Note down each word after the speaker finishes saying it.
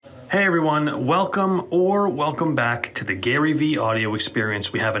Hey everyone, welcome back to the GaryVee audio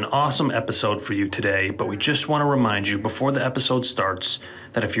experience. We have an awesome episode for you today, but we just want to remind you before the episode starts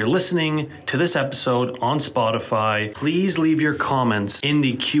that if you're listening to this episode on Spotify, please leave your comments in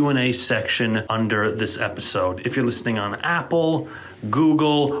the Q&A section under this episode. If you're listening on Apple,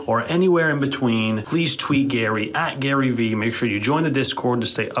 Google, or anywhere in between, please tweet Gary at GaryVee. Make sure you join the Discord to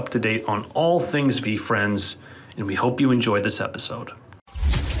stay up to date on all things V Friends, and we hope you enjoy this episode.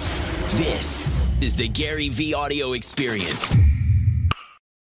 This is the GaryVee audio experience.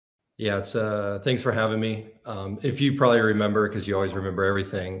 Yeah, it's thanks for having me. If you probably remember, because you always remember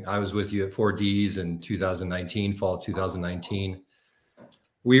everything, I was with you at 4Ds in 2019, fall of 2019.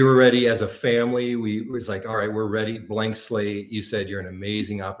 We were ready as a family. We was like, all right, we're ready, blank slate. You said you're an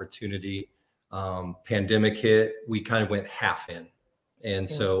amazing opportunity. Pandemic hit, we kind of went half in. And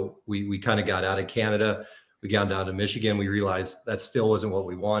so we kind of got out of Canada. We got down to Michigan. We realized that still wasn't what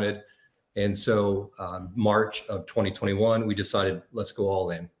we wanted. And so March of 2021, we decided, let's go all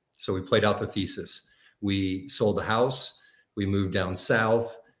in. So we played out the thesis. We sold the house. We moved down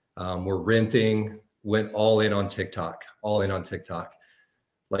south. We're renting, went all in on TikTok.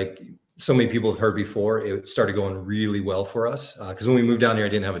 Like so many people have heard before, it started going really well for us. Because when we moved down here, I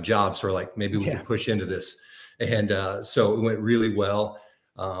didn't have a job. So we're like, maybe we can push into this. And so it went really well.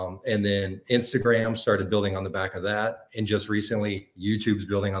 And then Instagram started building on the back of that. And just recently, YouTube's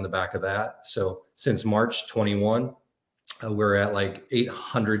building on the back of that. So since March 21, we're at like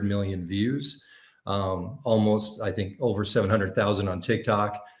 800 million views, almost, I think, over 700,000 on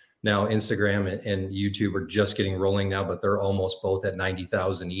TikTok. Now Instagram and YouTube are just getting rolling now, but they're almost both at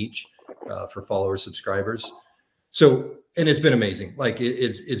 90,000 each for followers, subscribers. So, and it's been amazing. Like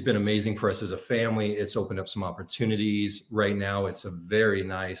it's been amazing for us as a family. It's opened up some opportunities. Right now, it's a very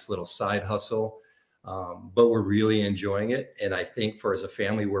nice little side hustle, but we're really enjoying it. And I think for as a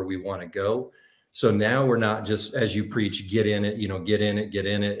family where we want to go. So now we're not just, as you preach, get in it.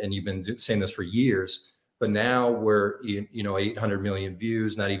 And you've been saying this for years, but now we're, 800 million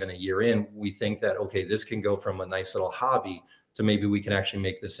views, not even a year in. We think that, okay, this can go from a nice little hobby to maybe we can actually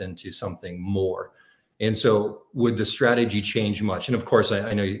make this into something more. And so would the strategy change much? And of course,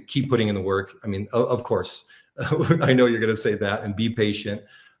 I know you keep putting in the work. I mean, of course, I know you're going to say that, and be patient,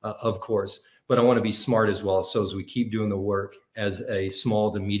 of course, but I want to be smart as well. So as we keep doing the work as a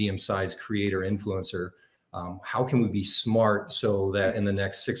small to medium-sized creator influencer, how can we be smart so that in the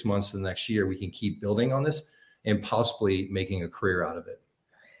next 6 months to the next year, we can keep building on this and possibly making a career out of it?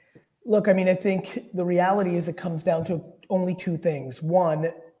 Look, I mean, I think the reality is it comes down to only two things.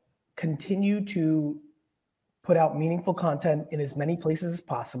 One, continue to put out meaningful content in as many places as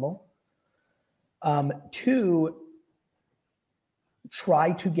possible. Two,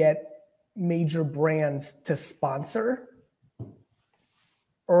 try to get major brands to sponsor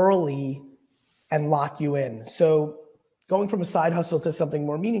early and lock you in. So going from a side hustle to something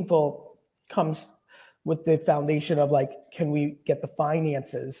more meaningful comes with the foundation of like, can we get the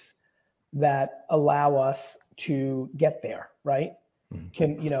finances that allow us to get there, right?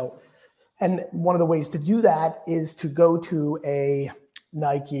 And one of the ways to do that is to go to a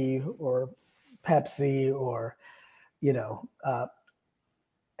Nike or Pepsi or,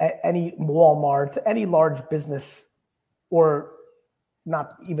 any Walmart, any large business, or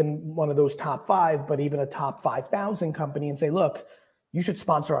not even one of those top 5, but even a top 5,000 company, and say, look, you should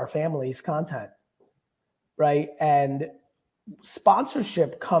sponsor our family's content, right? And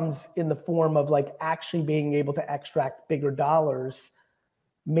sponsorship comes in the form of like actually being able to extract bigger dollars,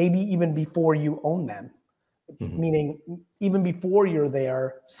 maybe even before you own them. Meaning even before you're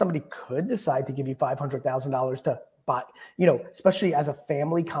there, somebody could decide to give you $500,000 to buy, especially as a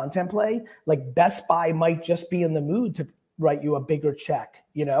family content play, like Best Buy might just be in the mood to write you a bigger check,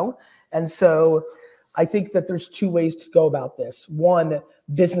 And so I think that there's two ways to go about this. One,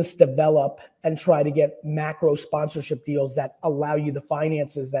 business develop and try to get macro sponsorship deals that allow you the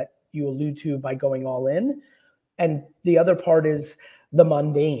finances that you allude to by going all in. And the other part is the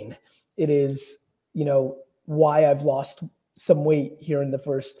mundane. It is, why I've lost some weight here in the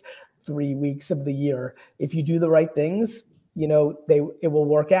first 3 weeks of the year. If you do the right things, it will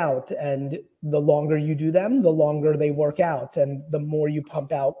work out. And the longer you do them, the longer they work out. And the more you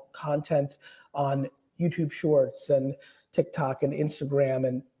pump out content on YouTube Shorts and TikTok and Instagram.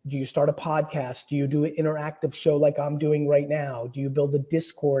 And do you start a podcast? Do you do an interactive show like I'm doing right now? Do you build a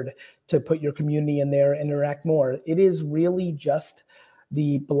Discord to put your community in there and interact more? It is really just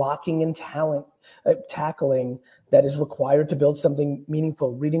the blocking and tackling that is required to build something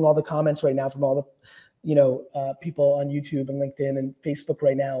meaningful. Reading all the comments right now from all the, people on YouTube and LinkedIn and Facebook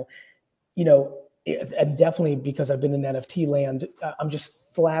right now, and definitely because I've been in NFT land, I'm just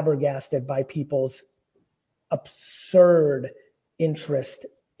flabbergasted by people's absurd interest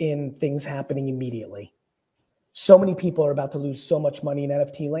in things happening immediately. So many people are about to lose so much money in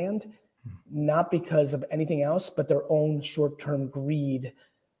NFT land, not because of anything else, but their own short-term greed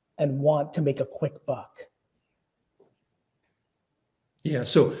and want to make a quick buck. Yeah.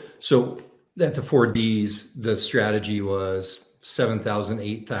 So at the 4Ds, the strategy was 7,000,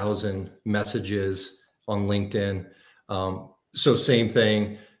 8,000 messages on LinkedIn. So same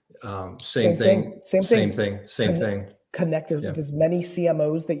thing. Same thing. Connected with as many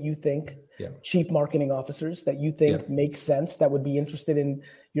CMOs that you think, chief marketing officers that you think make sense, that would be interested in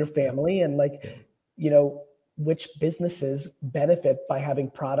your family, and which businesses benefit by having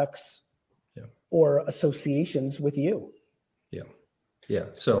products or associations with you. Yeah.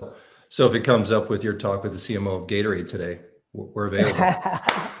 So if it comes up with your talk with the CMO of Gatorade today, we're available.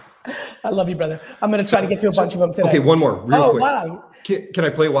 I love you, brother. I'm going to try to get to a bunch of them today. Okay, one more real quick. Why? Can I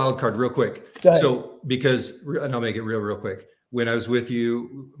play a wild card real quick? Go ahead. So and I'll make it real quick. When I was with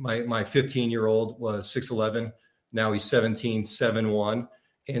you, my 15-year-old was 6'11". Now he's 17, 7'1".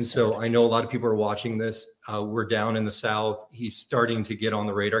 And so I know a lot of people are watching this. We're down in the South. He's starting to get on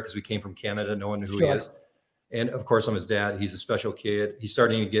the radar because we came from Canada. No one knew who he is. And of course, I'm his dad. He's a special kid. He's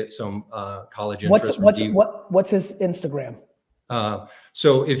starting to get some college interest. What's his Instagram?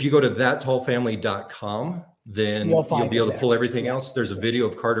 So if you go to thattallfamily.com, then you'll be able to pull everything else. There's a video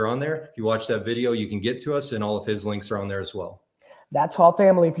of Carter on there. If you watch that video, you can get to us, and all of his links are on there as well. That Tall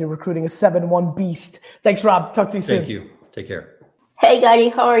Family, if you're recruiting a 7'1" beast. Thanks, Rob. Talk to you soon. Thank you. Take care. Hey, Gary,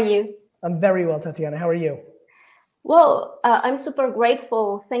 how are you? I'm very well, Tatiana. How are you? Well, I'm super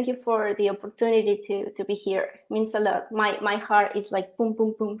grateful. Thank you for the opportunity to be here. It means a lot. My heart is like boom,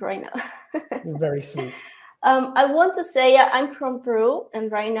 boom, boom right now. You're very sweet. I want to say I'm from Peru,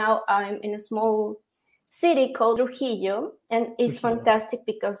 and right now I'm in a small city called Trujillo, and it's fantastic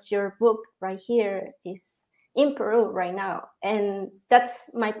because your book right here is in Peru right now, and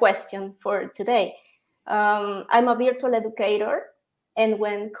that's my question for today. I'm a virtual educator, and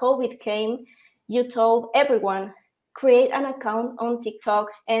when COVID came, you told everyone, create an account on TikTok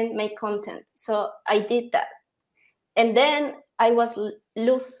and make content. So I did that. And then I was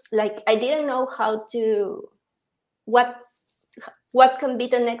loose, like I didn't know what can be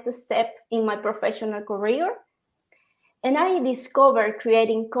the next step in my professional career. And I discovered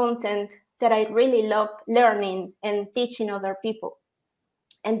creating content that I really love learning and teaching other people.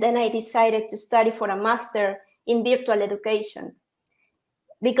 And then I decided to study for a master in virtual education,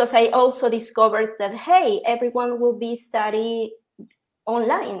 because I also discovered that, hey, everyone will be studying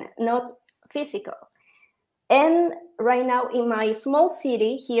online, not physical. And right now in my small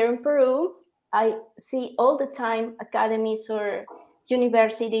city here in Peru, I see all the time academies or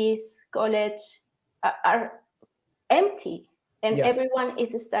universities, college are empty, and everyone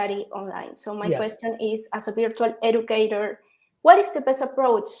is studying online. So my question is, as a virtual educator, what is the best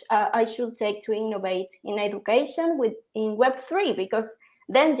approach I should take to innovate in education in Web3? Because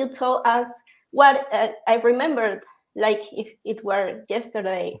then you told us what I remembered, like if it were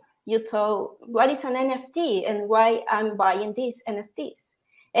yesterday, you told what is an NFT and why I'm buying these NFTs.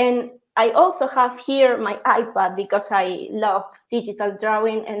 And I also have here my iPad because I love digital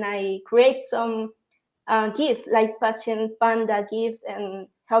drawing, and I create some GIF, like Patient Panda GIF and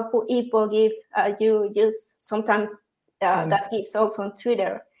Helpful Hippo GIF. You use sometimes that GIFs also on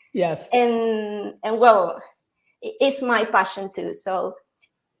Twitter. Yes. And well, it's my passion too. So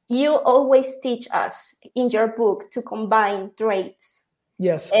you always teach us in your book to combine traits.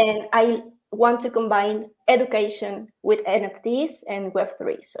 Yes. And I want to combine education with NFTs and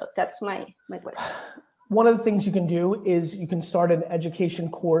Web3. So that's my question. One of the things you can do is you can start an education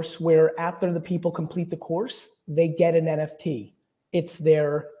course where after the people complete the course, they get an NFT. It's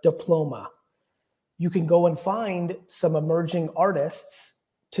their diploma. You can go and find some emerging artists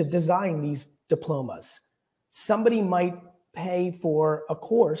to design these diplomas. Somebody might pay for a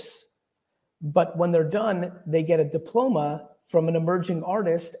course, but when they're done, they get a diploma from an emerging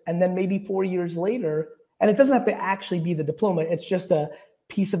artist, and then maybe 4 years later, and it doesn't have to actually be the diploma, it's just a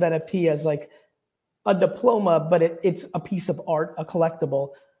piece of NFT as like a diploma, but it's a piece of art, a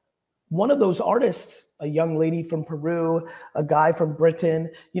collectible. One of those artists, a young lady from Peru, a guy from Britain,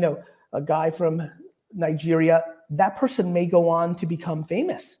 a guy from Nigeria, that person may go on to become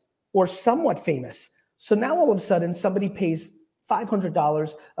famous or somewhat famous. So now all of a sudden somebody pays $500,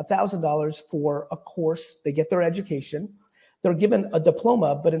 $1,000 for a course, they get their education, they're given a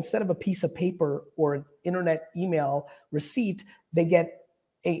diploma, but instead of a piece of paper or an internet email receipt, they get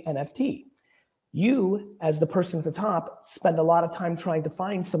a NFT. You, as the person at the top, spend a lot of time trying to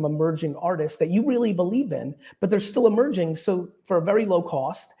find some emerging artists that you really believe in, but they're still emerging. So for a very low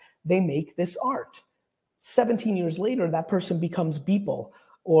cost, they make this art. 17 years later, that person becomes Beeple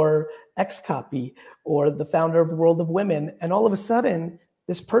or Xcopy or the founder of the World of Women. And all of a sudden,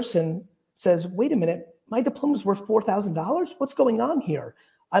 this person says, wait a minute, my diploma's worth $4,000? What's going on here?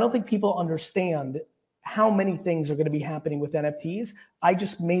 I don't think people understand how many things are going to be happening with NFTs. I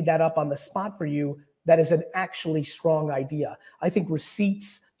just made that up on the spot for you. That is an actually strong idea. I think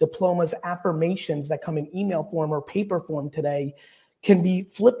receipts, diplomas, affirmations that come in email form or paper form today can be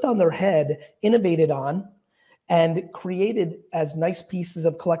flipped on their head, innovated on, and created as nice pieces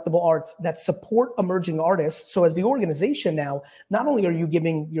of collectible arts that support emerging artists. So as the organization now, not only are you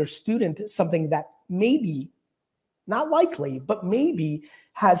giving your student something that maybe, not likely, but maybe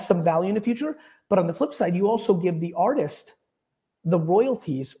has some value in the future, but on the flip side, you also give the artist the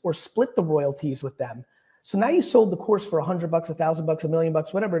royalties or split the royalties with them. So now you sold the course for $100, $1,000, $1 million,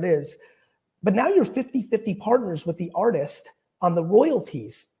 whatever it is. But now you're 50-50 partners with the artist on the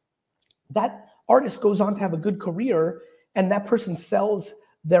royalties. That artist goes on to have a good career, and that person sells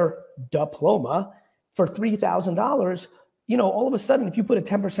their diploma for $3,000. You know, all of a sudden, if you put a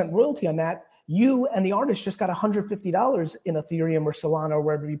 10% royalty on that, you and the artist just got $150 in Ethereum or Solana or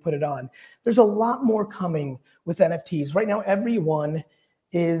wherever you put it on. There's a lot more coming with NFTs. Right now, everyone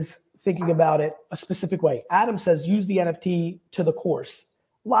is thinking about it a specific way. Adam says, use the NFT to the course.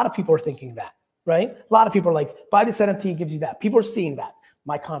 A lot of people are thinking that, right? A lot of people are like, buy this NFT, it gives you that. People are seeing that.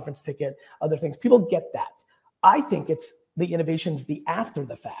 My conference ticket, other things. People get that. I think it's the innovations, the after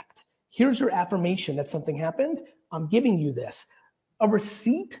the fact. Here's your affirmation that something happened. I'm giving you this. A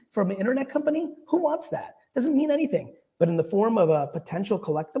receipt from an internet company? Who wants that? Doesn't mean anything. But in the form of a potential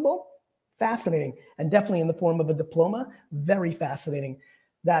collectible, fascinating. And definitely in the form of a diploma, very fascinating.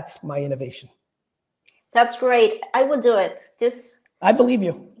 That's my innovation. That's great. I will do it. I believe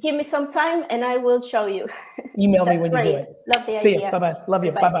you. Give me some time and I will show you. Email me when you do it. Love the See idea. you. Bye-bye. Love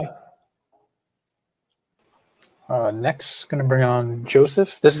you. Bye-bye. Bye-bye. Next, going to bring on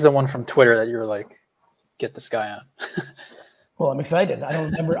Joseph. This is the one from Twitter that you were like, get this guy on. Well, I'm excited. I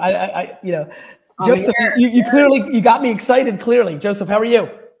don't remember. Joseph, you clearly, you got me excited clearly. Joseph, how are you?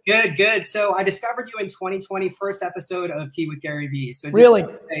 Good. So I discovered you in 2020, first episode of Tea with GaryVee. So just really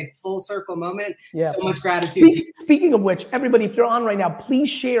a full circle moment. Yeah. So much gratitude. Speaking of which, everybody, if you're on right now, please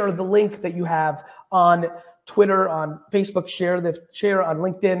share the link that you have on Twitter, on Facebook, share on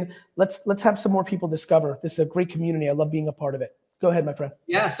LinkedIn. Let's have some more people discover. This is a great community. I love being a part of it. Go ahead, my friend.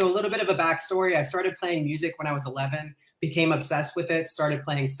 Yeah. So a little bit of a backstory. I started playing music when I was 11, became obsessed with it, started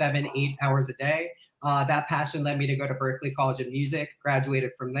playing 7-8 hours a day. That passion led me to go to Berklee College of Music,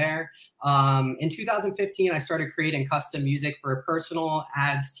 graduated from there. In 2015, I started creating custom music for personal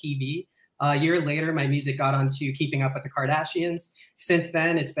ads TV. A year later, my music got onto Keeping Up with the Kardashians. Since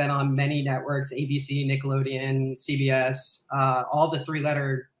then, it's been on many networks, ABC, Nickelodeon, CBS, all the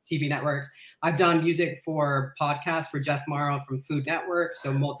 3-letter TV networks. I've done music for podcasts for Jeff Morrow from Food Network,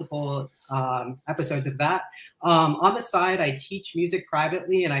 so multiple episodes of that. On the side, I teach music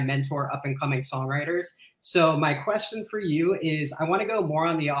privately and I mentor up-and-coming songwriters. So my question for you is, I want to go more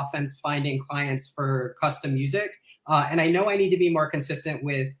on the offense finding clients for custom music. And I know I need to be more consistent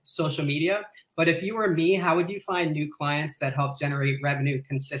with social media, but if you were me, how would you find new clients that help generate revenue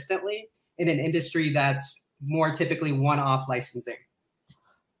consistently in an industry that's more typically one-off licensing?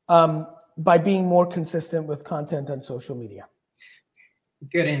 By being more consistent with content on social media.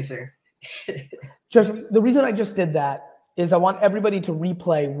 Good answer. The reason I just did that is I want everybody to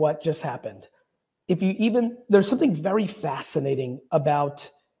replay what just happened. There's something very fascinating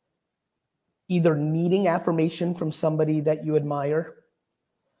about either needing affirmation from somebody that you admire,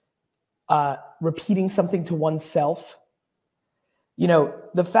 repeating something to oneself. You know,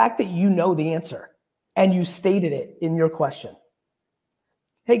 the fact that you know the answer and you stated it in your question.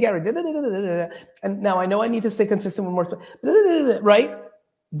 Hey, Gary, and now I know I need to stay consistent with more, right?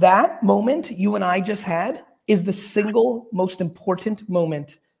 That moment you and I just had is the single most important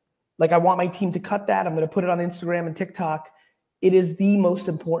moment. Like, I want my team to cut that. I'm going to put it on Instagram and TikTok. It is the most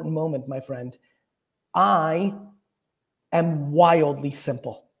important moment, my friend. I am wildly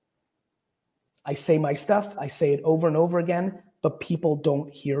simple. I say my stuff. I say it over and over again, but people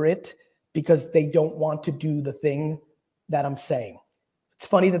don't hear it because they don't want to do the thing that I'm saying. It's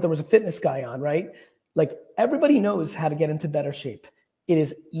funny that there was a fitness guy on, right? Like, everybody knows how to get into better shape. It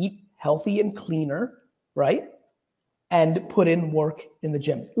is eat healthy and cleaner, right? And put in work in the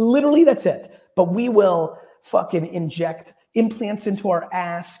gym. Literally, that's it. But we will fucking inject implants into our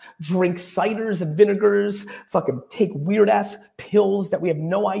ass, drink ciders and vinegars, fucking take weird ass pills that we have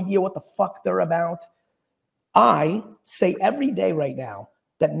no idea what the fuck they're about. I say every day right now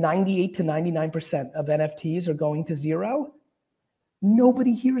that 98 to 99% of NFTs are going to zero.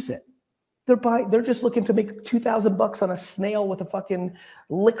 Nobody hears it. They're just looking to make $2,000 on a snail with a fucking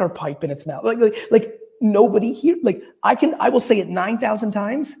liquor pipe in its mouth. Like nobody here. Like I will say it 9,000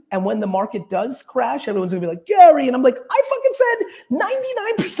 times, and when the market does crash, everyone's gonna be like, Gary, and I'm like, I fucking said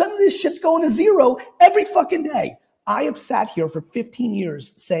 99% of this shit's going to zero every fucking day. I have sat here for 15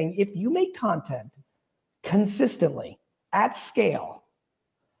 years saying, if you make content consistently at scale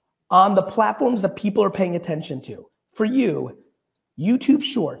on the platforms that people are paying attention to, for you, YouTube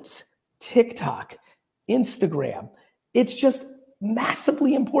Shorts, TikTok, Instagram, it's just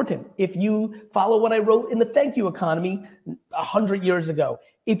massively important. If you follow what I wrote in the Thank You Economy 100 years ago,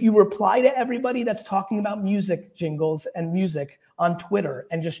 if you reply to everybody that's talking about music jingles and music on Twitter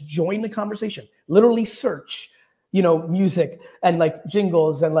and just join the conversation, literally search, music and like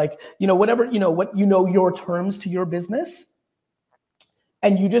jingles and like, whatever, your terms to your business.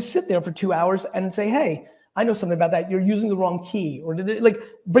 And you just sit there for 2 hours and say, hey, I know something about that. You're using the wrong key, or like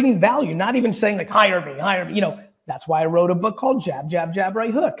bringing value, not even saying like, hire me. That's why I wrote a book called Jab, Jab, Jab,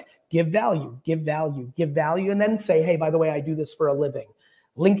 Right Hook. Give value, give value, give value. And then say, hey, by the way, I do this for a living.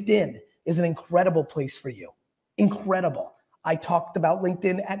 LinkedIn is an incredible place for you. Incredible. I talked about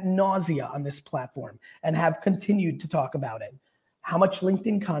LinkedIn at nausea on this platform and have continued to talk about it. How much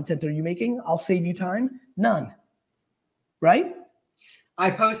LinkedIn content are you making? I'll save you time. None. Right? I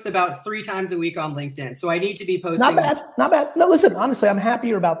post about 3 times a week on LinkedIn. So I need to be posting. Not bad. No, listen, honestly, I'm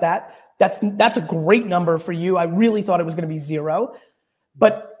happier about that. That's a great number for you. I really thought it was going to be 0.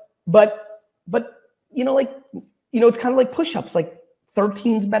 But it's kind of like push-ups, like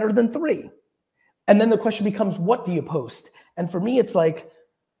 13's better than 3. And then the question becomes, what do you post? And for me, it's like,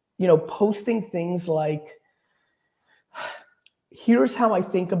 posting things like, here's how I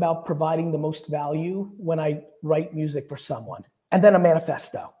think about providing the most value when I write music for someone. And then a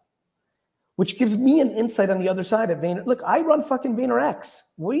manifesto, which gives me an insight on the other side of Vayner. Look, I run fucking VaynerX.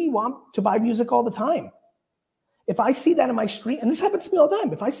 We want to buy music all the time. If I see that in my stream, and this happens to me all the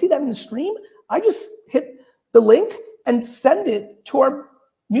time, if I see that in the stream, I just hit the link and send it to our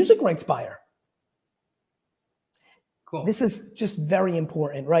music rights buyer. Cool. This is just very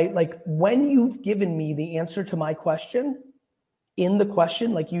important, right? Like when you've given me the answer to my question in the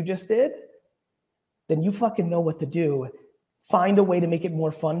question, like you just did, then you fucking know what to do. Find a way to make it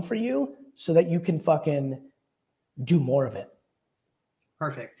more fun for you so that you can fucking do more of it.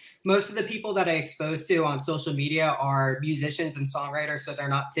 Perfect. Most of the people that I expose to on social media are musicians and songwriters, so they're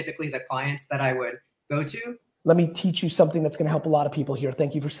not typically the clients that I would go to. Let me teach you something that's going to help a lot of people here.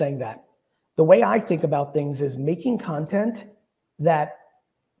 Thank you for saying that. The way I think about things is making content that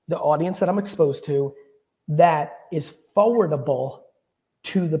the audience that I'm exposed to, that is forwardable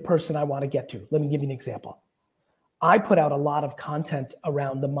to the person I want to get to. Let me give you an example. I put out a lot of content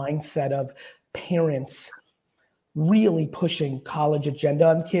around the mindset of parents really pushing college agenda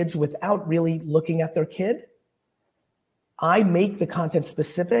on kids without really looking at their kid. I make the content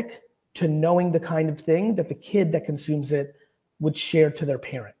specific to knowing the kind of thing that the kid that consumes it would share to their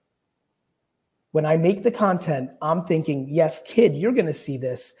parent. When I make the content, I'm thinking, yes, kid, you're going to see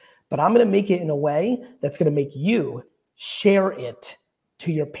this, but I'm going to make it in a way that's going to make you share it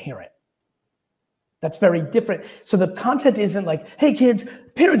to your parent. That's very different. So the content isn't like, hey kids,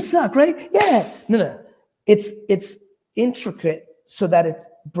 parents suck, right? Yeah. No. It's intricate so that it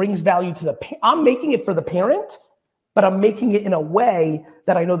brings value to I'm making it for the parent, but I'm making it in a way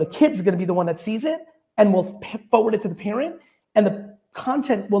that I know the kid's going to be the one that sees it and will forward it to the parent. And the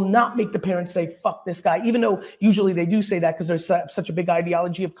content will not make the parents say, fuck this guy, even though usually they do say that because there's such a big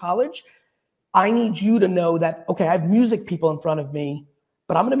ideology of college. I need you to know that, okay, I have music people in front of me,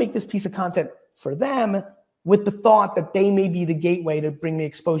 but I'm going to make this piece of content for them with the thought that they may be the gateway to bring me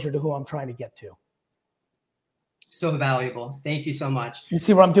exposure to who I'm trying to get to. So valuable. Thank you so much. You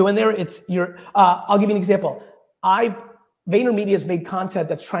see what I'm doing there? I'll give you an example. VaynerMedia has made content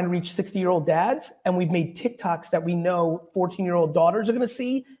that's trying to reach 60-year-old dads, and we've made TikToks that we know 14-year-old daughters are going to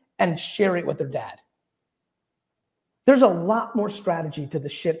see and share it with their dad. There's a lot more strategy to the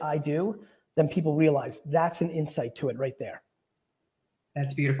shit I do than people realize. That's an insight to it right there.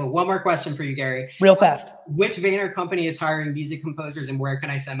 That's beautiful. One more question for you, Gary. Real fast. Which Vayner company is hiring music composers, and where can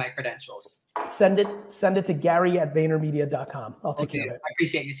I send my credentials? Send it to Gary@VaynerMedia.com. I'll take care of it. I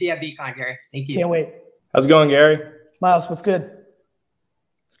appreciate you. See you at VCon, Gary. Thank you. Can't wait. How's it going, Gary? Miles, what's good?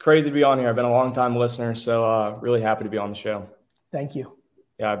 It's crazy to be on here. I've been a long time listener, so really happy to be on the show. Thank you.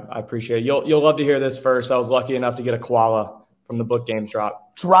 Yeah, I appreciate it. You'll love to hear this first. I was lucky enough to get a koala from the book Games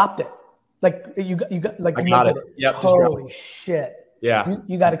Drop. Dropped it. Like you got like I got it. Yep. Holy shit. Yeah.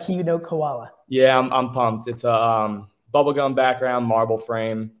 You got a keynote koala. Yeah, I'm pumped. It's a bubblegum background, marble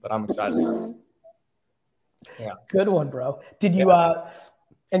frame, but I'm excited. Yeah. Good one, bro. Did you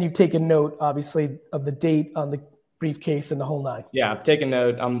and you've taken note, obviously, of the date on the briefcase and the whole nine. Yeah, I'm taking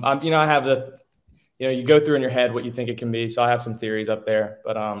note. I'm I have you go through in your head what you think it can be. So I have some theories up there,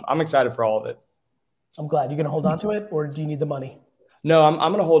 but I'm excited for all of it. I'm glad. You're going to hold on to it, or do you need the money? No, I'm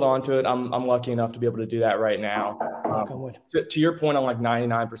going to hold on to it. I'm lucky enough to be able to do that right now. To your point on like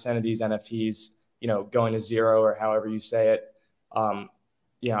 99% of these NFTs, going to zero or however you say it,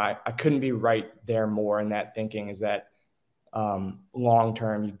 I couldn't be right there more in that thinking is that long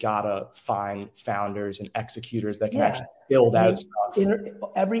term, you gotta find founders and executors that can actually build out stuff.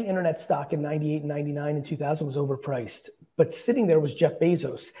 Every internet stock in 98, 99, and 2000 was overpriced. But sitting there was Jeff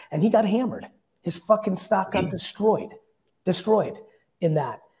Bezos, and he got hammered. His fucking stock got destroyed in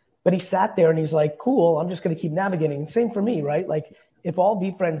that. But he sat there and he's like, cool, I'm just going to keep navigating. And same for me, right? Like if all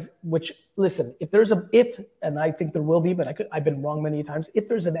VeeFriends, which listen, and I think there will be, but I've been wrong many times. If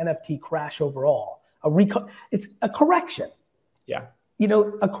there's an NFT crash overall, it's a correction. Yeah.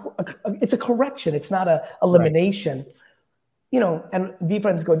 It's a correction. It's not a elimination, and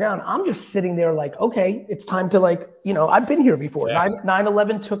VeeFriends go down. I'm just sitting there like, okay, it's time to I've been here before. Yeah.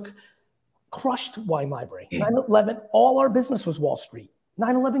 9/11 crushed Wine Library. 9/11, all our business was Wall Street.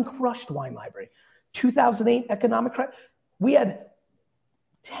 9/11 crushed Wine Library. 2008 economic crash. We had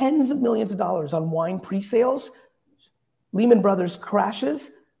tens of millions of dollars on wine pre-sales. Lehman Brothers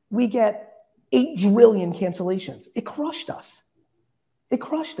crashes. We get 8 trillion cancellations. It crushed us.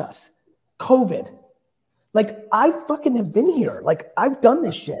 COVID. Like I fucking have been here. Like I've done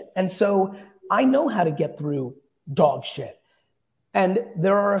this shit. And so I know how to get through dog shit. And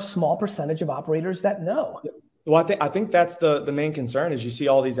there are a small percentage of operators that know. Well, I think that's the main concern is you see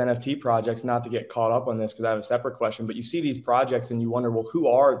all these NFT projects, not to get caught up on this because I have a separate question, but you see these projects and you wonder, well, who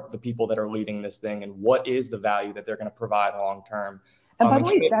are the people that are leading this thing and what is the value that they're going to provide long term? And by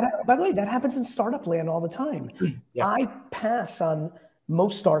the way, that happens in startup land all the time. Yeah. I pass on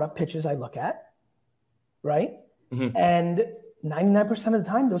most startup pitches I look at, right? Mm-hmm. And 99% of the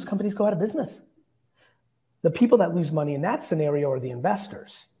time, those companies go out of business. The people that lose money in that scenario are the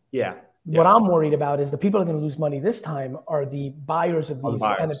investors. Yeah. What I'm worried about is the people that are going to lose money this time are the buyers of these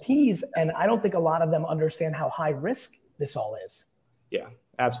NFTs. And I don't think a lot of them understand how high risk this all is. Yeah,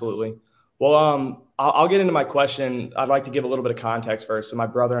 absolutely. Well, I'll get into my question. I'd like to give a little bit of context first. So my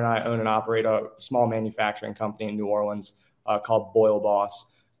brother and I own and operate a small manufacturing company in New Orleans called Boil Boss.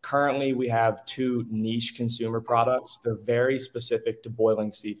 Currently, we have 2 niche consumer products. They're very specific to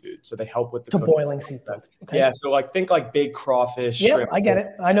boiling seafood. So they help with boiling seafood. Okay. Yeah. So think like big crawfish. Yeah, shrimp. I get it.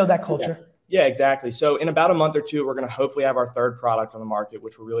 I know that culture. Yeah, exactly. So in about a month or 2, we're going to hopefully have our 3rd product on the market,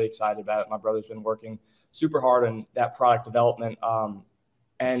 which we're really excited about. My brother's been working super hard on that product development.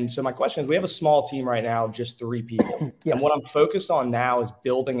 And so my question is, we have a small team right now of just 3 people. Yes. And what I'm focused on now is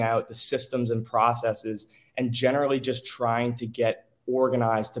building out the systems and processes and generally just trying to get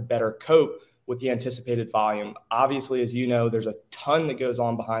organized to better cope with the anticipated volume. Obviously, as you know, there's a ton that goes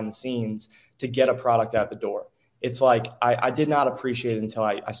on behind the scenes to get a product out the door. It's like I did not appreciate it until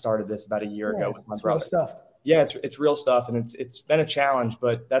I started this about a year ago with my brother. Real stuff. Yeah, it's real stuff, and it's been a challenge,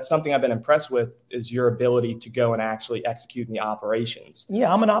 but that's something I've been impressed with is your ability to go and actually execute in the operations.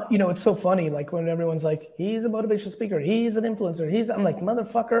 Yeah, it's so funny. Like when everyone's like, he's a motivational speaker, he's an influencer, I'm like,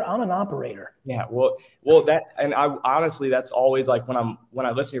 motherfucker, I'm an operator. Yeah, well, that, and I honestly, that's always like when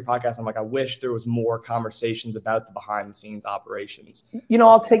I listen to your podcast, I'm like, I wish there was more conversations about the behind the scenes operations.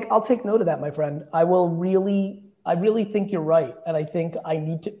 I'll take note of that, my friend. I really think you're right, and I think I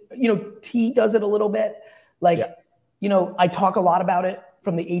need to. T does it a little bit. I talk a lot about it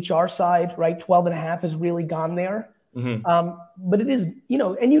from the HR side, right? 12.5 has really gone there. Mm-hmm. But it is,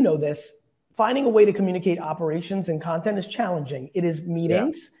 and this, finding a way to communicate operations and content is challenging. It is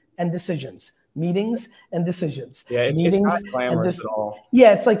meetings and decisions. Meetings and decisions. Yeah, it's not glamorous at all.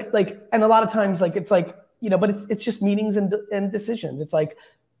 Yeah, it's like, and a lot of times, but it's just meetings and decisions. It's like,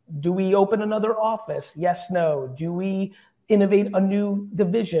 do we open another office? Yes, no. Do we innovate a new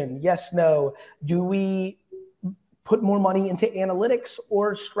division? Yes, no. Do we put more money into analytics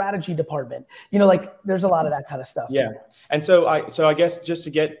or strategy department? There's a lot of that kind of stuff. Yeah. And so I guess just to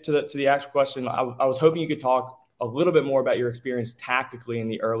get to the actual question, I was hoping you could talk a little bit more about your experience tactically in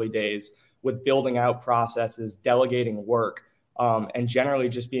the early days with building out processes, delegating work, and generally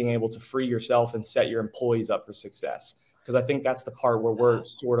just being able to free yourself and set your employees up for success. Because I think that's the part where we're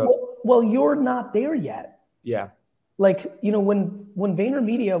sort of. Well, you're not there yet. Yeah. When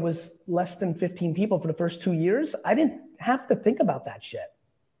VaynerMedia was less than 15 people for the first 2 years, I didn't have to think about that shit.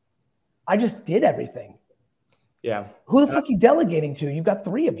 I just did everything. Yeah. Who the fuck are you delegating to? You've got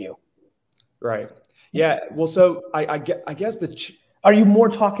 3 of you. Right. Yeah. Well, so I guess are you more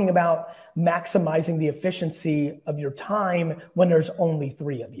talking about maximizing the efficiency of your time when there's only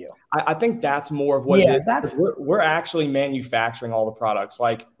 3 of you? I think that's more of what it is. We're actually manufacturing all the products.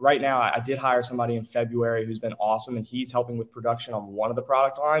 Like right now, I did hire somebody in February who's been awesome, and he's helping with production on one of the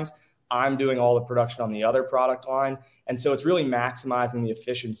product lines. I'm doing all the production on the other product line. And so it's really maximizing the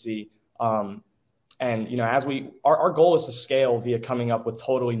efficiency. And, you know, as our goal is to scale via coming up with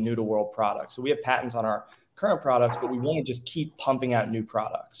totally new to world products. So we have patents on our current products, but we want to just keep pumping out new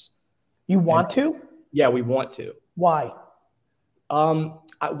products. You want to? Yeah, we want to. Why?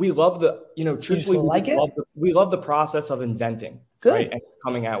 We love the, you know, truthfully, we love the process of inventing. Good. Right? And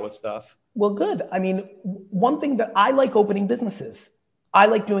coming out with stuff. Well, good. I mean, one thing that I like opening businesses. I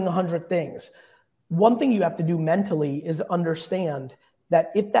like doing 100 things. One thing you have to do mentally is understand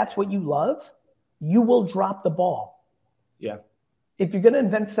that if that's what you love, you will drop the ball. Yeah. If you're going to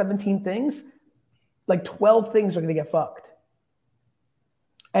invent 17 things, like 12 things are going to get fucked.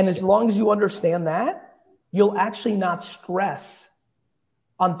 And as long as you understand that, you'll actually not stress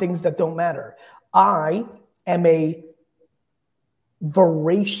on things that don't matter. I am a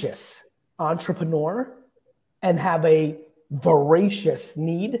voracious entrepreneur and have a voracious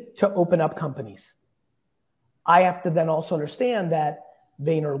need to open up companies. I have to then also understand that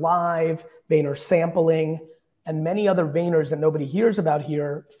Vayner Live, Vayner Sampling, and many other Vayners that nobody hears about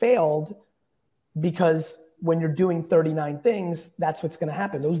here failed because when you're doing 39 things, that's what's going to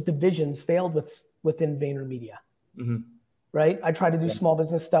happen. Those divisions failed within VaynerMedia, right? I tried to do small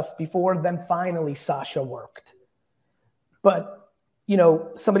business stuff before, then finally Sasha worked. But, you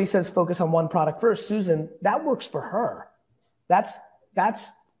know, somebody says focus on one product first. Susan, that works for her.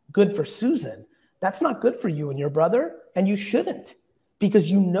 That's good for Susan. That's not good for you and your brother, and you shouldn't,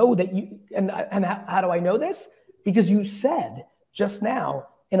 because you know that you, and how do I know this? Because you said just now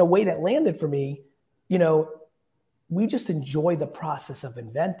in a way that landed for me, you know, we just enjoy the process of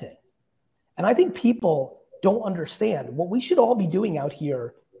inventing. And I think people don't understand what we should all be doing out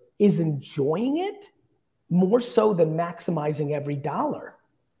here is enjoying it more so than maximizing every dollar.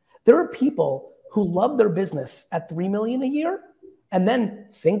 There are people who love their business at 3 million a year and then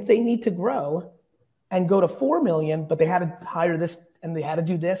think they need to grow and go to 4 million, but they had to hire this and they had to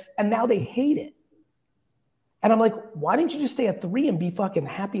do this, and now they hate it. And I'm like, why didn't you just stay at 3 and be fucking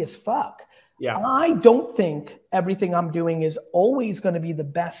happy as fuck? Yeah. I don't think everything I'm doing is always going to be the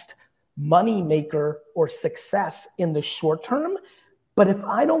best money maker or success in the short term. But if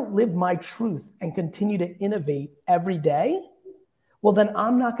I don't live my truth and continue to innovate every day, well, then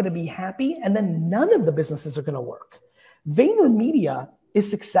I'm not going to be happy. And then none of the businesses are going to work. VaynerMedia is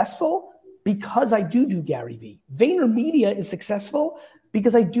successful because I do GaryVee. VaynerMedia is successful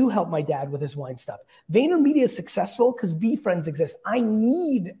because I do help my dad with his wine stuff. VaynerMedia is successful because VeeFriends exists. I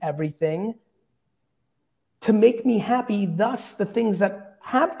need everything to make me happy. Thus, the things that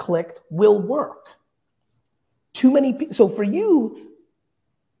have clicked will work. Too many people. So for you,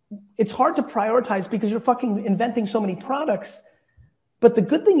 it's hard to prioritize because you're fucking inventing so many products. But the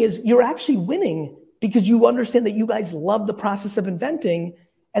good thing is you're actually winning because you understand that you guys love the process of inventing.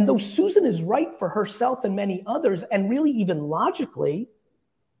 And though Susan is right for herself and many others, and really even logically,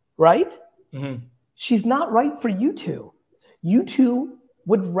 right? Mm-hmm. She's not right for you two. You two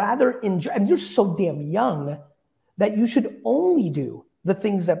would rather enjoy, and you're so damn young that you should only do the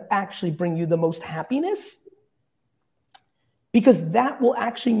things that actually bring you the most happiness, because that will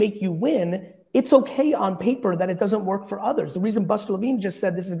actually make you win. It's okay on paper that it doesn't work for others. The reason Buster Levine just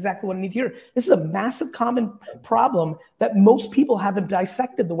said this is exactly what I need to hear. This is a massive common problem that most people haven't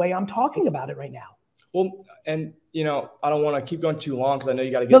dissected the way I'm talking about it right now. Well, and you know, I don't want to keep going too long because I know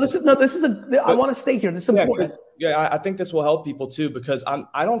you got to get. I want to stay here. This is important. Yeah, I think this will help people too, because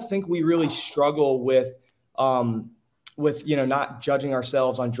I don't think we really struggle with you know, not judging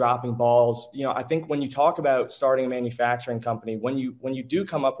ourselves on dropping balls. You know, I think when you talk about starting a manufacturing company, when you do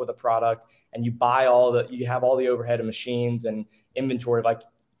come up with a product and you buy you have all the overhead of machines and inventory, like,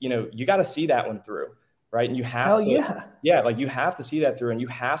 you know, you got to see that one through, right? And you have like you have to see that through, and you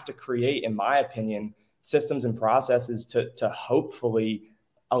have to create, in my opinion, systems and processes to hopefully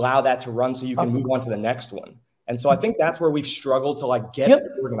allow that to run so you can move on to the next one. And so I think that's where we've struggled to like get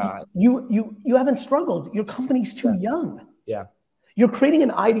organized. You haven't struggled. Your company's too young. Yeah. You're creating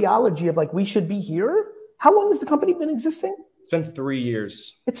an ideology of like, we should be here. How long has the company been existing? It's been 3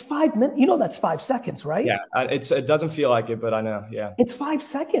 years. It's 5 minutes. You know, that's 5 seconds, right? Yeah. It doesn't feel like it, but I know. Yeah. It's 5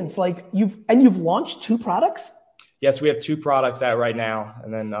 seconds. Like you've launched 2 products. Yes. We have 2 products out right now.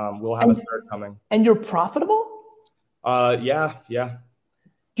 And then we'll have a third coming. And you're profitable? Yeah.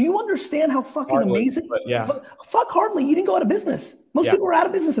 Do you understand how fucking Hardly, amazing? but yeah. Fuck Hardly. You didn't go out of business. Most people are out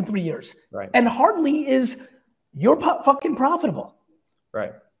of business in 3 years. Right. And Hardly is, you're fucking profitable.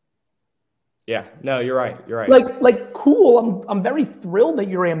 Right. Yeah. No, you're right. You're right. Like cool. I'm very thrilled that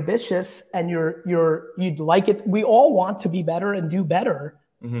you're ambitious and you'd like it. We all want to be better and do better.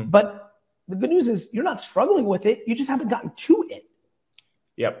 Mm-hmm. But the good news is you're not struggling with it. You just haven't gotten to it.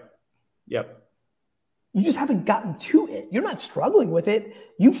 Yep. You just haven't gotten to it. You're not struggling with it.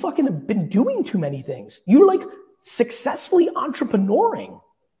 You fucking have been doing too many things. You're like successfully entrepreneuring.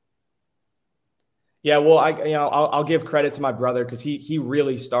 Yeah, well, I'll give credit to my brother because he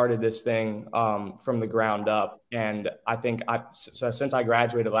really started this thing from the ground up, and I think so since I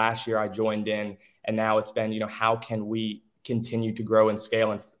graduated last year, I joined in, and now it's been how can we continue to grow and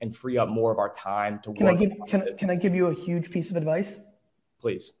scale and free up more of our time to work. Can I give you a huge piece of advice?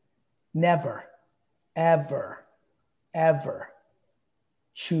 Please. Never, ever, ever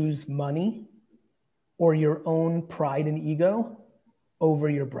choose money or your own pride and ego over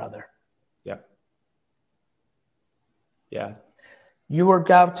your brother. Yeah. You are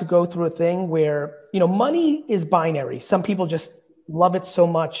about to go through a thing where, money is binary. Some people just love it so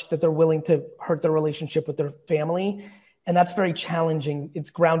much that they're willing to hurt their relationship with their family. And that's very challenging. It's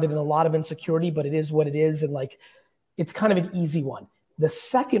grounded in a lot of insecurity, but it is what it is. And it's kind of an easy one. The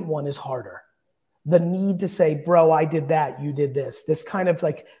second one is harder. The need to say, bro, I did that, you did this. This kind of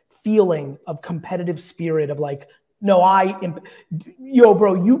feeling of competitive spirit of no,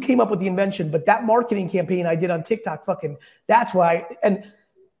 bro, you came up with the invention, but that marketing campaign I did on TikTok, that's why. And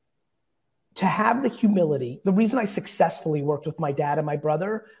to have the humility, the reason I successfully worked with my dad and my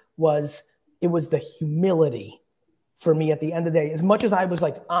brother was it was the humility for me at the end of the day. As much as I was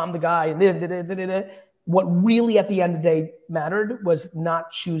I'm the guy, what really at the end of the day mattered was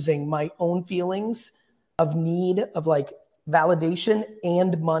not choosing my own feelings of need, of validation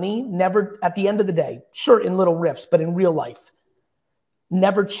and money. Never, at the end of the day, sure, in little riffs, but in real life,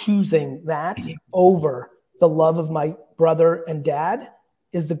 never choosing that over the love of my brother and dad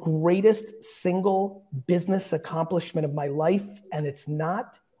is the greatest single business accomplishment of my life. And it's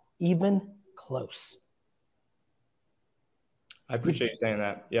not even close. I appreciate you saying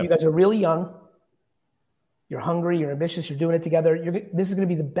that. Yep. You guys are really young. You're hungry, you're ambitious, you're doing it together. This is going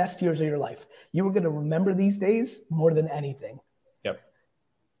to be the best years of your life. You are going to remember these days more than anything. Yep.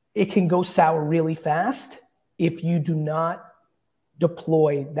 It can go sour really fast if you do not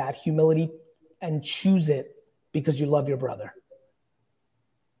deploy that humility and choose it because you love your brother.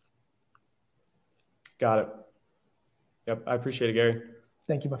 Got it. Yep. I appreciate it, Gary.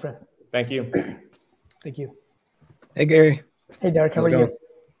 Thank you, my friend. Thank you. Thank you. Hey, Gary. Hey, Derek. How are you?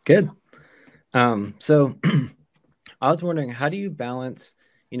 Good. So I was wondering, how do you balance,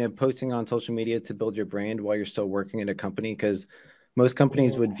 posting on social media to build your brand while you're still working at a company? Because most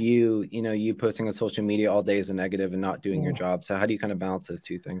companies would view, you posting on social media all day as a negative and not doing your job. So how do you kind of balance those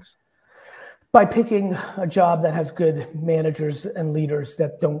two things? By picking a job that has good managers and leaders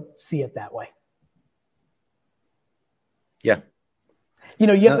that don't see it that way. Yeah. You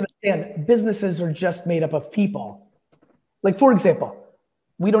have to understand, businesses are just made up of people. For example,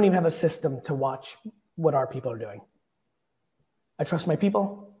 we don't even have a system to watch what our people are doing. I trust my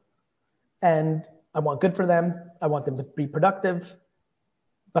people and I want good for them. I want them to be productive,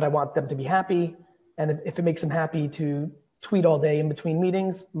 but I want them to be happy. And if it makes them happy to tweet all day in between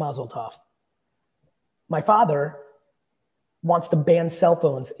meetings, mazel tov. My father wants to ban cell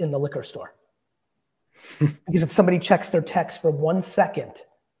phones in the liquor store. Because if somebody checks their text for 1 second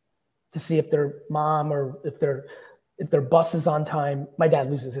to see if their mom or if their bus is on time, my dad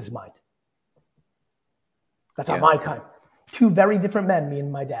loses his mind. That's on my time. Two very different men, me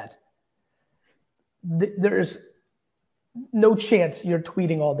and my dad. There's no chance you're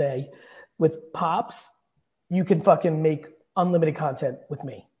tweeting all day with Pops. You can fucking make unlimited content with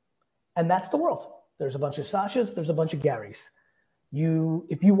me. And that's the world. There's a bunch of Sashas. There's a bunch of Garys.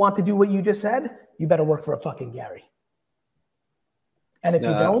 If you want to do what you just said, you better work for a fucking Gary. And if you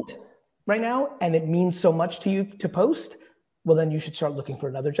don't right now, and it means so much to you to post, well, then you should start looking for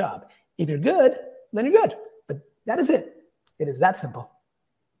another job. If you're good, then you're good. But that is it. It is that simple.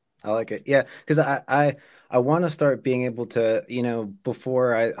 I like it. Yeah. Because I want to start being able to,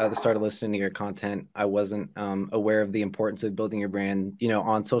 before I started listening to your content, I wasn't aware of the importance of building your brand,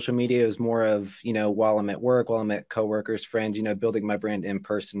 on social media. It was more of, while I'm at work, while I'm at coworkers, friends, building my brand in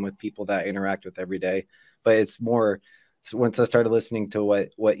person with people that I interact with every day. But it's more, so once I started listening to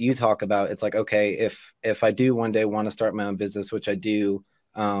what you talk about, it's like, okay, if I do one day want to start my own business, which I do,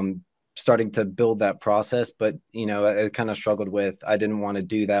 starting to build that process, but I kind of struggled with, I didn't want to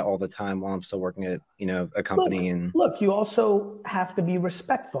do that all the time while I'm still working at, a company. Look, you also have to be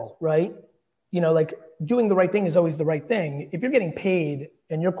respectful, right? Like doing the right thing is always the right thing. If you're getting paid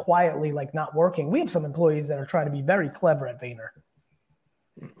and you're quietly like not working, we have some employees that are trying to be very clever at Vayner.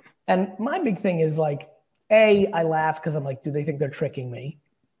 And my big thing is like, A, I laugh because I'm like, do they think they're tricking me?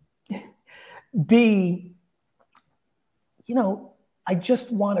 B, I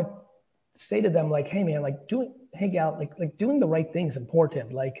just want to say to them like, hey man, like hey gal, like doing the right thing is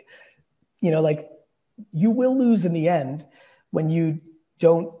important. Like, like you will lose in the end when you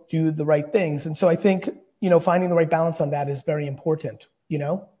don't do the right things. And so I think, finding the right balance on that is very important,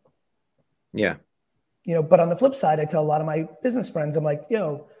 Yeah. But on the flip side, I tell a lot of my business friends, I'm like,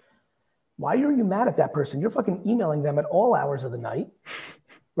 why are you mad at that person? You're fucking emailing them at all hours of the night,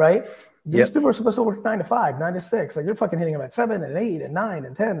 right? These people are supposed to work 9 to 5, 9 to 6. Like you're fucking hitting them at 7 and 8 and 9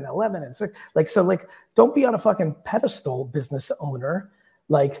 and 10 and 11 and 6. Like, don't be on a fucking pedestal, business owner.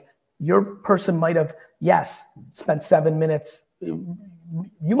 Like your person might have, spent 7 minutes.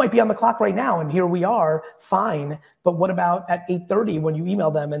 You might be on the clock right now and here we are, fine. But what about at 8:30 when you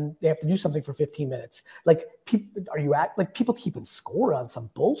email them and they have to do something for 15 minutes? Like, people keeping score on some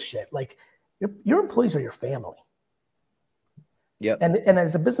bullshit? Like your employees are your family. Yeah. And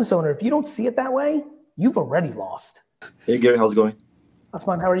as a business owner, if you don't see it that way, you've already lost. Hey Gary, how's it going?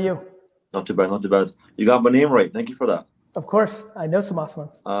 Osman, how are you? Not too bad, not too bad. You got my name right. Thank you for that. Of course, I know some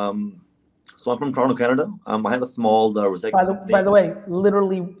Osmans. So I'm from Toronto, Canada. I have a small recycling. By the way,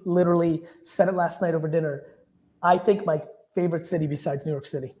 literally said it last night over dinner. I think my favorite city besides New York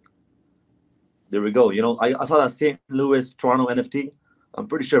City. There we go. I saw that St. Louis, Toronto NFT. I'm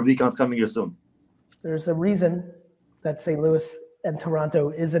pretty sure VCon's coming here soon. There's a reason that St. Louis and Toronto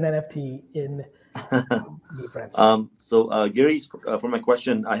is an NFT in France. So Gary, for my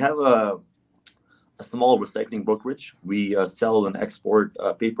question, I have a small recycling brokerage. We sell and export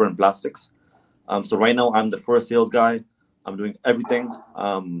paper and plastics. So right now I'm the first sales guy. I'm doing everything.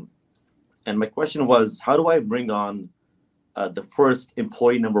 And my question was, how do I bring on the first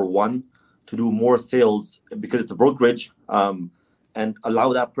employee number 1 to do more sales, because it's a brokerage, and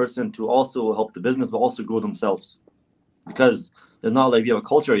allow that person to also help the business, but also grow themselves? Because there's not like we have a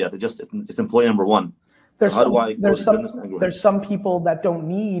culture yet. It's employee number 1. So how do I grow the business and grow? There's some people that don't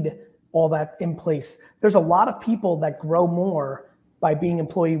need all that in place. There's a lot of people that grow more by being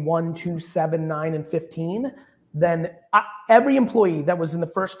employee 1, 2, 7, 9, and 15 than every employee that was in the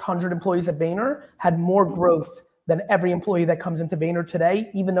first 100 employees at Vayner had more growth than every employee that comes into Vayner today,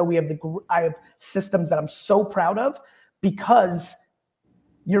 even though I have systems that I'm so proud of, because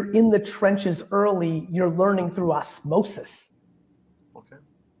you're in the trenches early, you're learning through osmosis.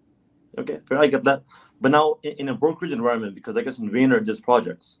 Okay, fair, I get that. But now in a brokerage environment, because I guess in Vayner there's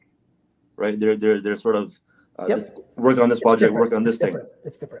projects, right? They're sort of just work on this project, work on this thing.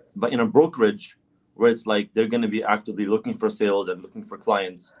 It's different. But in a brokerage where it's like they're going to be actively looking for sales and looking for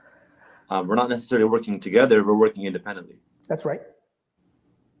clients, we're not necessarily working together, we're working independently. That's right.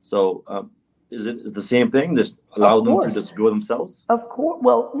 So is it the same thing? Just allow them to just grow themselves? Of course.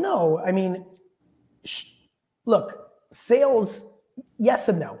 Well, no. I mean, look, sales, yes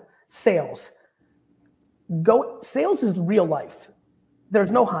and no. Sales is real life.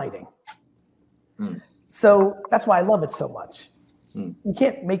 There's no hiding. So that's why I love it so much. You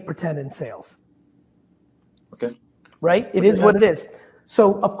can't make pretend in sales. Okay. Right? It is what it is.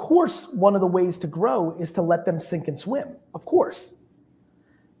 So of course, one of the ways to grow is to let them sink and swim. Of course.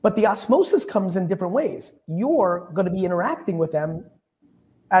 But the osmosis comes in different ways. You're going to be interacting with them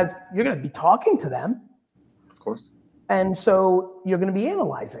as you're going to be talking to them. Of course. And so you're going to be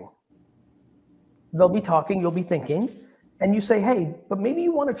analyzing. They'll be talking, you'll be thinking, and you say, hey, but maybe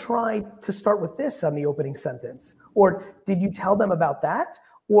you want to try to start with this on the opening sentence. Or did you tell them about that?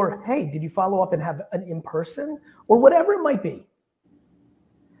 Or, hey, did you follow up and have an in-person? Or whatever it might be.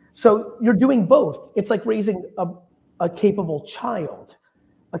 So you're doing both. It's like raising a capable child.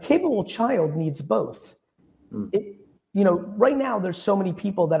 A capable child needs both. Right now there's so many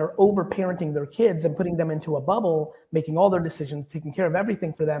people that are over-parenting their kids and putting them into a bubble, making all their decisions, taking care of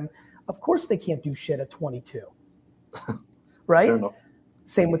everything for them. Of course they can't do shit at 22, right?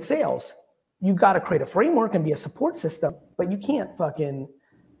 Same with sales. You've got to create a framework and be a support system, but you can't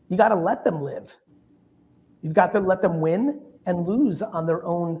you got to let them live. You've got to let them win and lose on their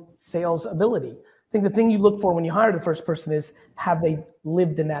own sales ability. I think the thing you look for when you hire the first person is, have they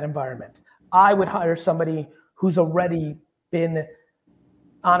lived in that environment? I would hire somebody who's already been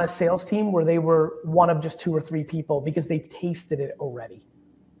on a sales team where they were one of just 2 or 3 people because they've tasted it already.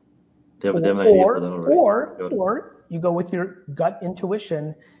 They have an idea for that already. Or you go with your gut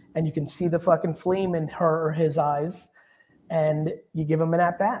intuition and you can see the fucking flame in her or his eyes, and you give him an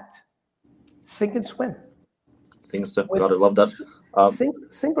at-bat. Sink and swim. Sink, God, I love that.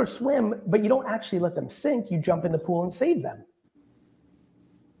 Sink or swim, but you don't actually let them sink. You jump in the pool and save them.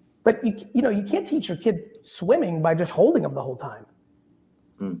 But you can't teach your kid swimming by just holding them the whole time.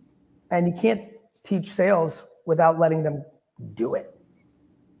 And you can't teach sales without letting them do it.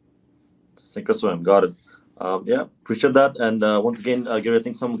 Sink or swim, got it. Yeah, appreciate that. And once again, Gary, I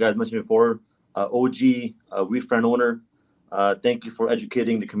think some guys mentioned before, OG, friend owner, thank you for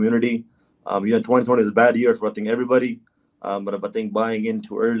educating the community. 2020 is a bad year for I think everybody, but I think buying in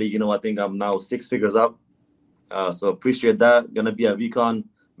too early, I think I'm now 6 figures up. So appreciate that. Gonna be at VCon,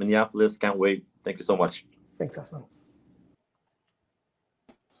 Minneapolis. Can't wait. Thank you so much. Thanks, Osman.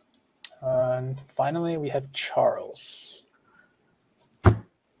 And finally, we have Charles.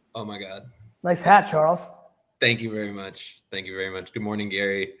 Oh my God. Nice hat, Charles. Thank you very much. Thank you very much. Good morning,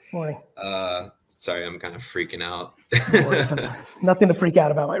 Gary. Morning. Sorry, I'm kind of freaking out. Nothing to freak out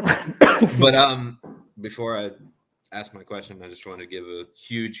about, my friend. But before I ask my question, I just want to give a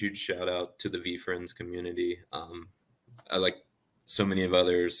huge shout out to the VFriends community. I like so many of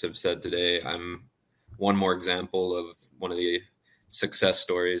others have said today, I'm one more example of one of the success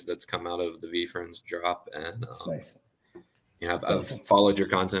stories that's come out of the VFriends drop. And nice. I've followed your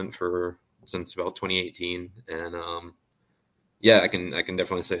content since about 2018, and I can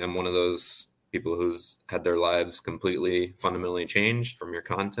definitely say I'm one of those people who's had their lives completely fundamentally changed from your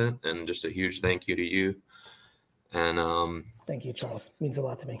content, and just a huge thank you to you. And thank you, Charles. Means a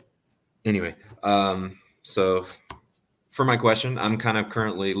lot to me. Anyway, so for my question, I'm kind of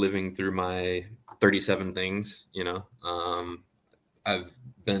currently living through my 37 things. I've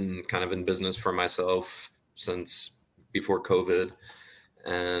been kind of in business for myself since before COVID,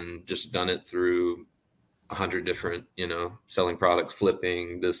 and just done it through 100 different, selling products,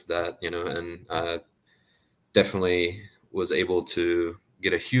 flipping, this, that, and definitely was able to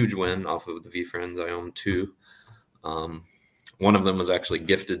get a huge win off of the VFriends. I own 2. One of them was actually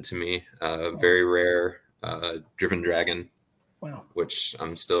gifted to me, a very rare Driven Dragon. Wow. Which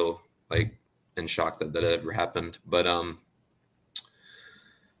I'm still in shock that ever happened. But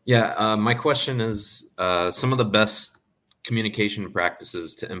my question is some of the best communication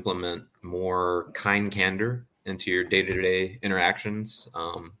practices to implement more kind candor into your day-to-day interactions,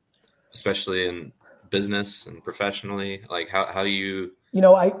 especially in business and professionally. Like how you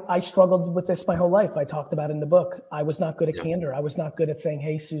I struggled with this my whole life. I talked about it in the book. I was not good at candor. I was not good at saying,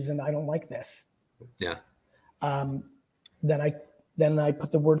 "Hey, Susan, I don't like this." Yeah. Then I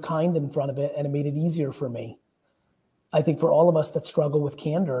put the word kind in front of it, and it made it easier for me. I think for all of us that struggle with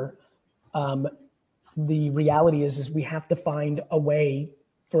candor, the reality is we have to find a way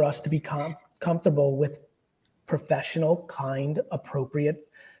for us to be comfortable with professional, kind, appropriate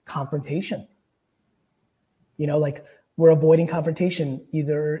confrontation. We're avoiding confrontation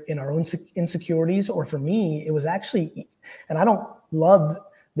either in our own insecurities, or for me, it was actually, and I don't love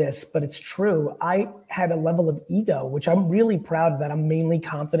this, but it's true. I had a level of ego, which I'm really proud that I'm mainly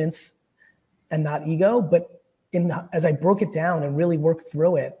confidence and not ego. But as I broke it down and really worked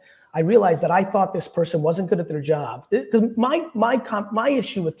through it, I realized that I thought this person wasn't good at their job. Because my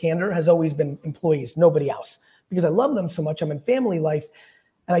issue with candor has always been employees, nobody else, because I love them so much. I'm in family life.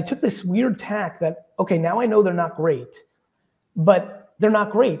 And I took this weird tack that, okay, now I know they're not great, but they're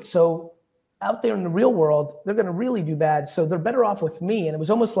not great. So out there in the real world, they're going to really do bad. So they're better off with me. And it was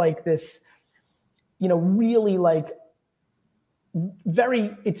almost like this, really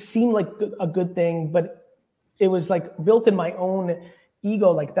it seemed like a good thing, but it was built in my own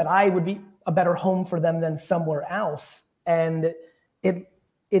ego, that I would be a better home for them than somewhere else. And it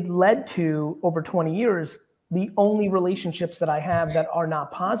led to, over 20 years, the only relationships that I have that are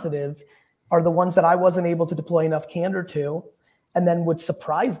not positive are the ones that I wasn't able to deploy enough candor to, and then would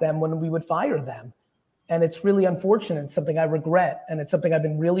surprise them when we would fire them. And it's really unfortunate. It's something I regret. And it's something I've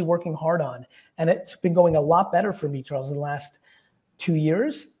been really working hard on. And it's been going a lot better for me, Charles, in the last 2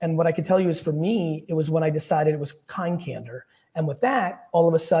 years. And what I can tell you is, for me, it was when I decided it was kind candor. And with that, all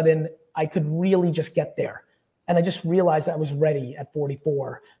of a sudden, I could really just get there. And I just realized I was ready at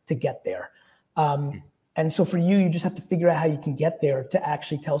 44 to get there. And so for you, you just have to figure out how you can get there to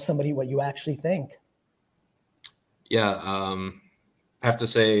actually tell somebody what you actually think. Yeah. I have to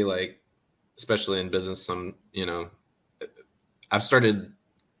say, especially in business, I've started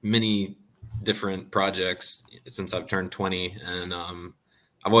many different projects since I've turned 20, and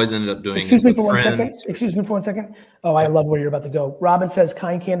I've always ended up doing Excuse me for friends. one second. Oh, I love where you're about to go. Robin says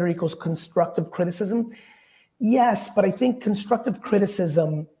kind candor equals constructive criticism. Yes, but I think constructive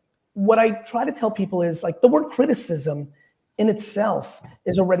criticism, what I try to tell people is, the word criticism in itself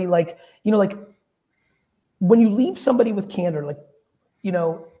is already like, you know, like when you leave somebody with Candor, like, you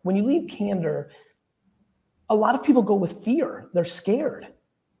know, when you leave Candor, a lot of people go with fear. They're scared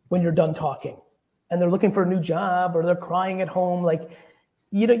when you're done talking and they're looking for a new job or they're crying at home. Like,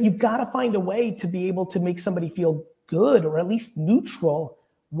 you know, you've got to find a way to be able to make somebody feel good or at least neutral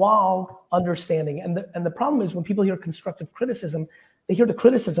while understanding. And the problem is when people hear constructive criticism, they hear the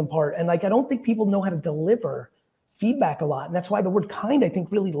criticism part. And like, I don't think people know how to deliver feedback a lot. And that's why the word kind, I think,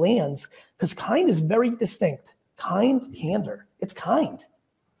 really lands, because kind is very distinct. Kind, Candor. It's kind.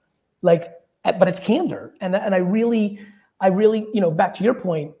 Like, but it's Candor. And I really, you know, back to your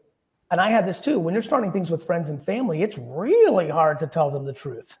point, and I had this too, when you're starting things with friends and family, it's really hard to tell them the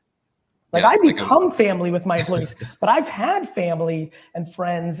truth. Like, I become family with my employees, but I've had family and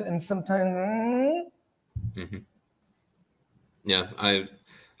friends, and sometimes. Yeah,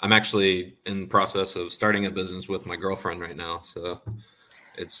 I'm actually in the process of starting a business with my girlfriend right now, so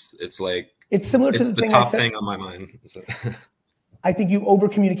it's like it's similar to the top thing on my mind. So. I think you over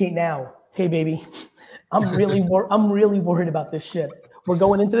communicate now. Hey, baby, I'm really worried about this shit. We're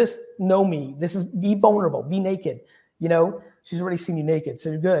going into this. Know me. This is be vulnerable. Be naked. You know. She's already seen you naked, so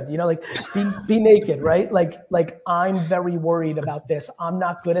you're good. You know, like be naked, right? Like I'm very worried about this. I'm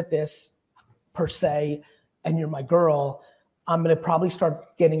not good at this per se, and you're my girl. I'm gonna probably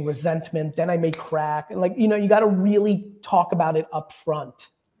start getting resentment. Then I may crack. And like, you know, you got to really talk about it up front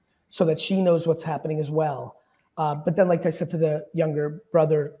so that she knows what's happening as well. But then, like I said to the younger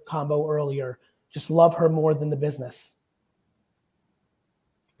brother combo earlier, just love her more than the business.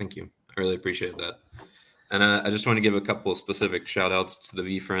 Thank you. I really appreciate that. And I just want to give a couple of specific shout outs to the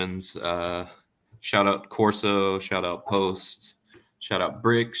V friends. Shout out Corso, shout out Post, shout out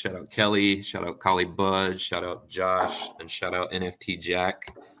Brick, shout out Kelly, shout out Kali Bud, shout out Josh, and shout out NFT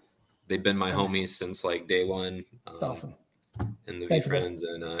Jack. They've been my homies since like day one. That's awesome. And the V friends.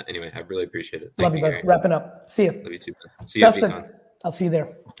 And anyway, I really appreciate it. Love you, bud. Wrapping up. See you. Love you too, man. See you at VCon. I'll see you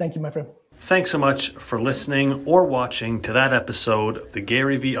there. Thank you, my friend. Thanks so much for listening or watching to that episode of the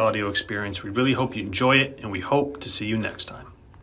GaryVee audio experience. We really hope you enjoy it, and we hope to see you next time.